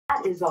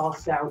that is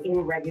also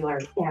in regular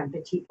and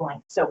petite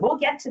length. So we'll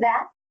get to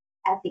that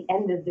at the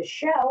end of the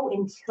show.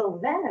 Until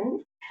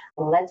then,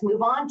 let's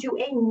move on to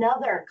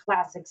another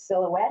classic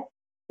silhouette.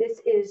 This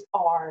is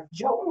our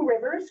Joan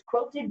Rivers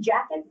quilted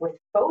jacket with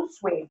faux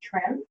suede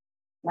trim.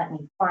 Let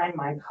me find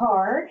my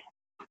card.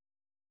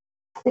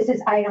 This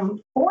is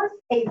item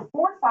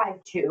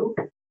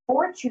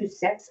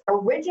 452-426,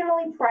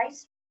 originally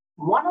priced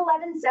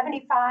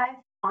 $111.75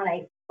 on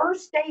a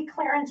first day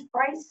clearance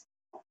price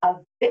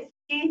of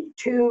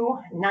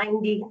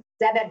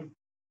 $52.97.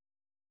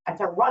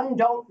 That's a run,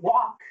 don't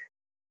walk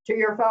to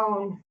your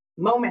phone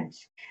moment.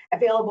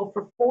 Available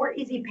for 4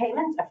 easy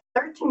payments of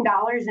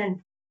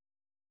 $13.25.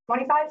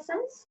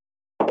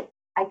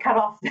 I cut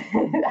off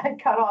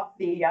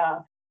the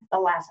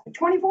last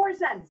 24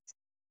 cents.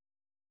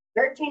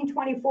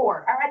 $13.24.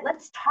 All right,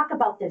 let's talk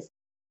about this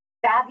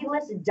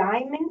fabulous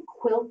diamond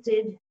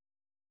quilted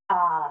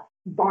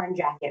barn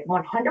jacket.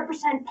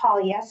 100%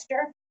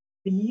 polyester,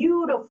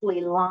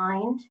 beautifully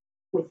lined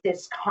with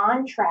this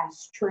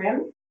contrast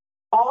trim,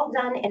 all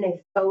done in a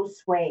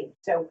faux suede.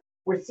 So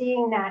we're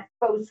seeing that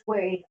faux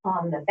suede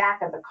on the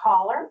back of the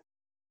collar,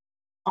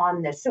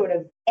 on the sort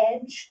of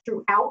edge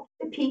throughout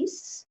the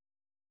piece,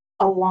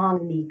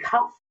 along the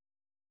cuff,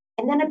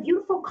 and then a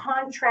beautiful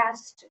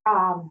contrast,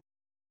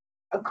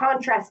 a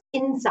contrast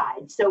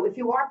inside. So if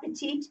you are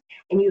petite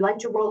and you like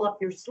to roll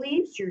up your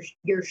sleeves,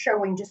 you're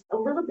showing just a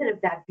little bit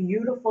of that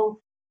beautiful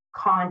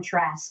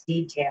contrast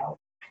detail.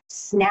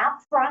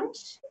 Snap front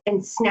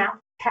and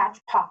snap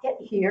patch pocket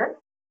here.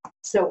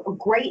 So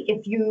great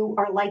if you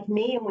are like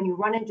me and when you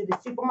run into the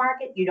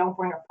supermarket, you don't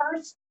bring a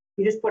purse,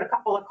 you just put a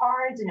couple of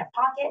cards in a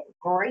pocket.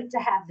 Great to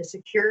have the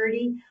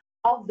security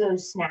of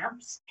those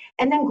snaps.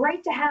 And then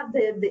great to have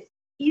the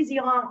easy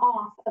on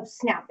off of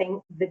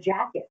snapping the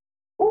jacket.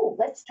 Oh,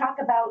 let's talk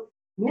about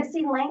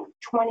missing length,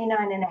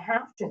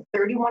 29.5 to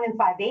 31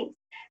 5/8.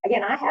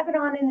 Again, I have it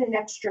on in an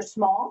extra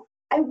small.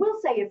 I will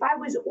say if I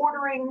was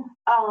ordering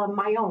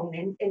my own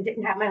and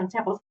didn't have my own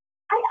samples,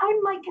 I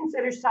might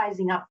consider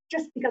sizing up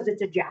just because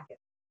it's a jacket.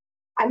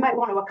 I might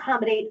want to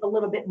accommodate a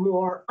little bit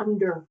more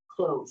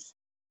underclothes.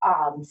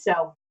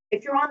 So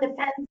if you're on the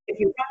fence, if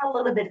you run a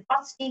little bit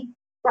fusty,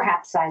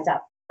 perhaps size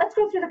up. Let's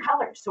go through the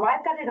colors. So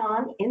I've got it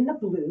on in the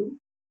blue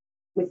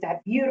with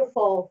that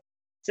beautiful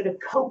sort of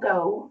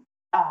cocoa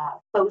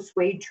faux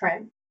suede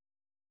trim.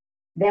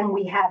 Then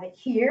we have it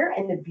here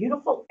in the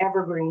beautiful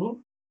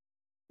evergreen,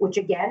 which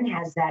again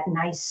has that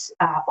nice,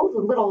 the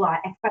little,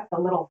 I expect the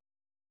little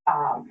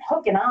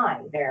hook and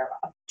eye there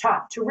up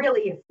top to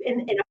really,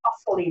 in a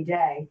bustly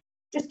day,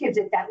 just gives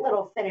it that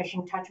little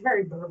finishing touch,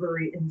 very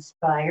Burberry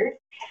inspired.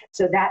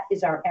 So that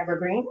is our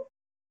evergreen.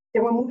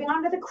 Then we're moving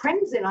on to the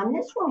crimson. On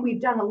this one,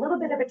 we've done a little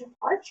bit of a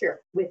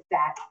departure with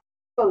that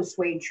faux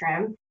suede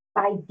trim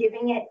by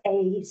giving it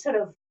a sort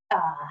of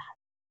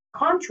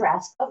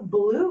contrast of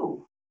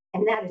blue.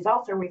 And that is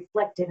also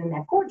reflected in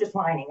that gorgeous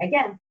lining.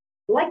 Again,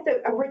 like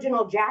the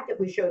original jacket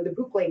we showed, the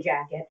boucle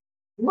jacket,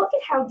 look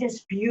at how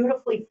just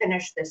beautifully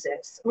finished this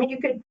is. I mean, you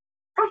could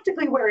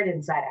practically wear it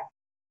inside out.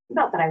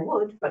 Not that I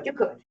would, but you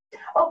could.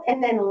 Oh,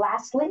 and then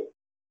lastly,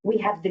 we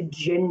have the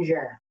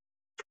ginger.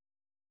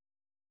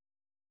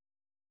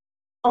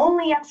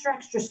 Only extra,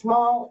 extra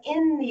small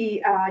in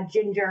the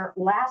ginger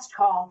last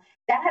call.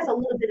 That has a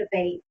little bit of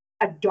a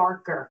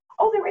darker.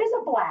 Oh, there is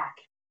a black.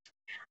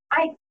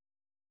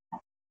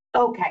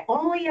 Okay,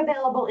 only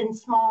available in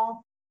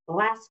small.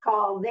 Last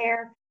call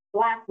there,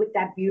 black with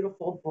that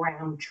beautiful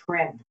brown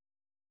trim.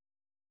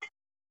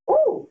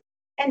 Oh,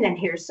 and then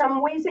here's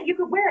some ways that you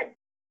could wear it.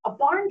 A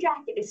barn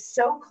jacket is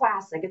so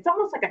classic. It's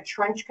almost like a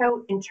trench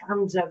coat in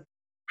terms of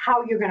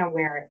how you're going to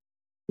wear it.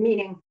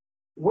 Meaning,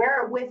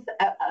 wear it with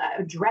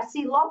a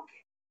dressy look.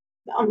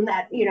 On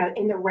that, you know,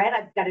 in the red,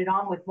 I've got it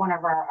on with one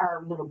of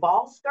our little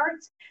ball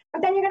skirts.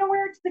 But then you're going to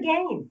wear it to the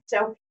game.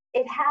 So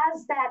it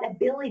has that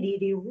ability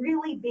to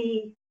really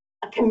be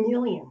a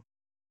chameleon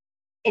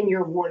in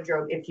your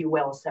wardrobe, if you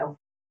will. So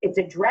it's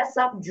a dress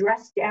up,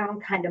 dress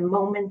down kind of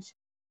moment.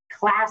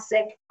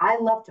 Classic. I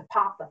love to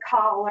pop the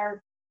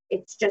collar.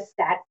 It's just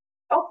that,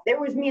 oh, there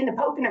was me in the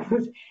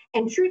Poconos.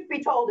 And truth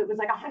be told, it was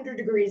like 100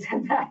 degrees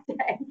on that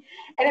day.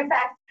 And in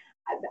fact,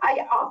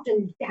 I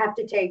often have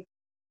to take,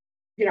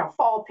 you know,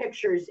 fall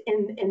pictures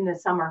in the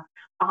summer.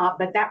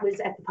 But that was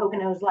at the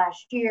Poconos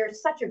last year.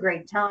 Such a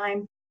great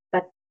time.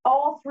 But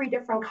all 3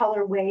 different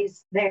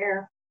colorways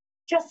there.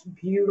 Just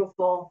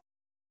beautiful.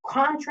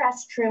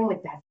 Contrast trim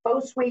with that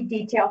faux suede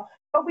detail.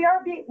 But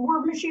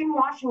we're machine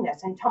washing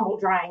this and tumble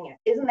drying it.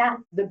 Isn't that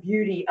the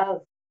beauty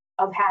of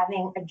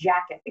having a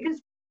jacket?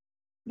 Because,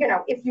 you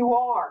know, if you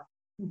are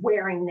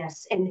wearing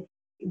this and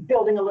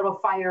building a little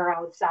fire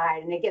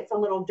outside and it gets a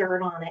little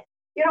dirt on it,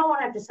 you don't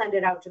want to have to send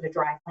it out to the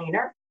dry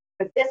cleaner.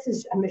 But this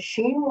is a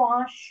machine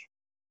wash.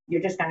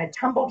 You're just going to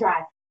tumble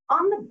dry.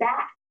 On the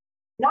back,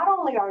 not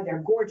only are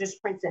there gorgeous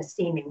princess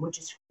seaming, which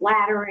is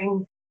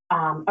flattering,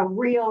 a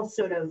real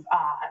sort of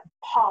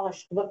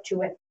polished look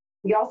to it.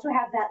 We also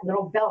have that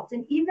little belt.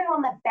 And even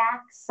on the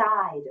back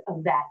side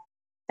of that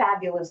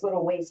fabulous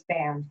little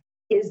waistband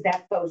is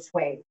that faux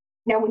suede.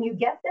 Now, when you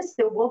get this,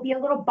 there will be a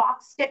little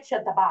box stitch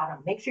at the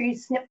bottom. Make sure you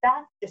snip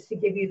that just to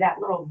give you that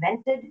little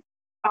vented,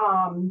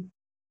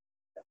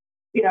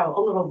 you know,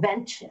 a little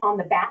vent on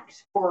the back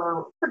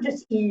for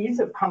just ease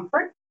of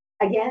comfort.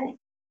 Again,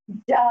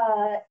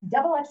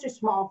 double extra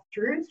small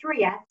through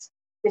 3X.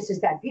 This is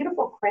that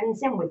beautiful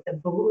crimson with the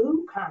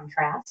blue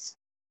contrast.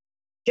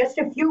 Just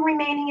a few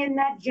remaining in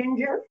that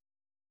ginger.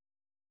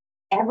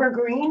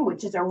 Evergreen,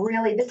 which is a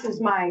really, this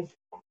is my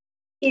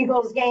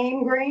Eagles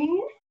game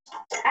green.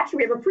 Actually,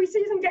 we have a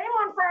preseason game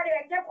on Friday.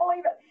 I can't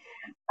believe it.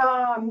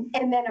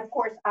 And then, of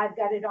course, I've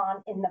got it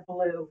on in the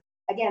blue.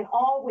 Again,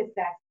 all with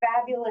that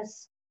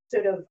fabulous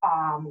sort of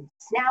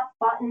snap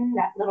button,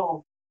 that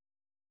little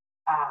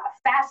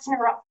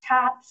fastener up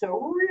top.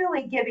 So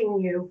really giving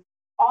you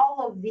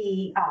all of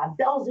the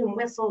bells and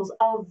whistles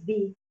of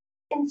the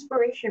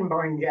inspiration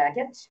barn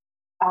jacket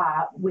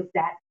with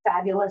that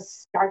fabulous,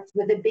 starts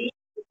with a B,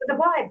 with a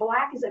Y.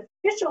 Black is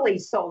officially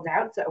sold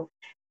out. So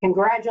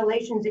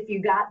congratulations if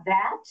you got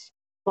that.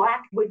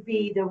 Black would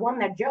be the one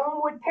that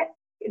Joan would pick.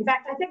 In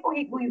fact, I think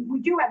we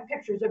do have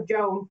pictures of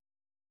Joan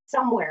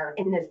somewhere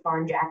in this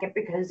barn jacket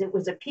because it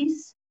was a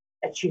piece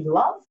that she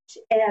loved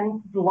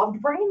and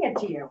loved bringing it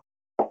to you.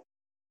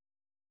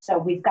 So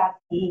we've got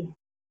the,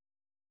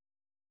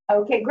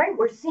 okay, great.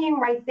 We're seeing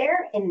right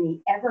there in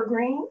the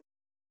evergreen.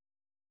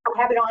 I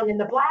have it on in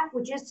the black,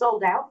 which is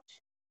sold out.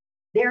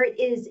 There it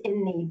is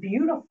in the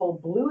beautiful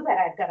blue that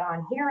I've got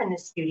on here in the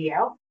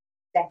studio.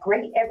 That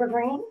great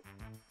evergreen,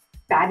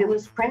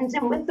 fabulous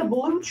crimson with the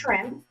blue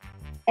trim,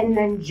 and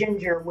then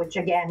ginger, which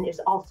again is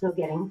also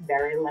getting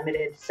very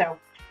limited. So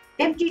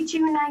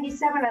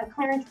 $52.97 at a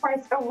clearance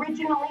price,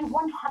 originally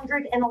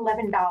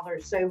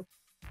 $111. So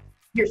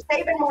you're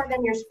saving more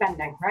than you're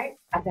spending, right?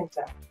 I think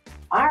so.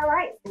 All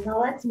right,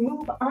 now let's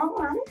move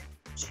on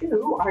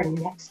to our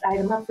next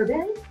item up for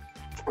bid.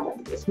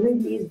 Let's just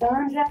move these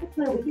barn jackets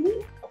over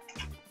here.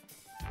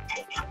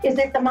 Is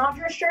it the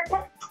Madra shirt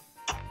one?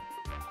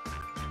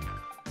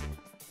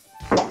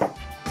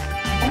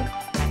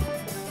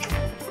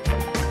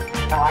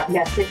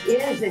 Yes, it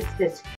is. It's this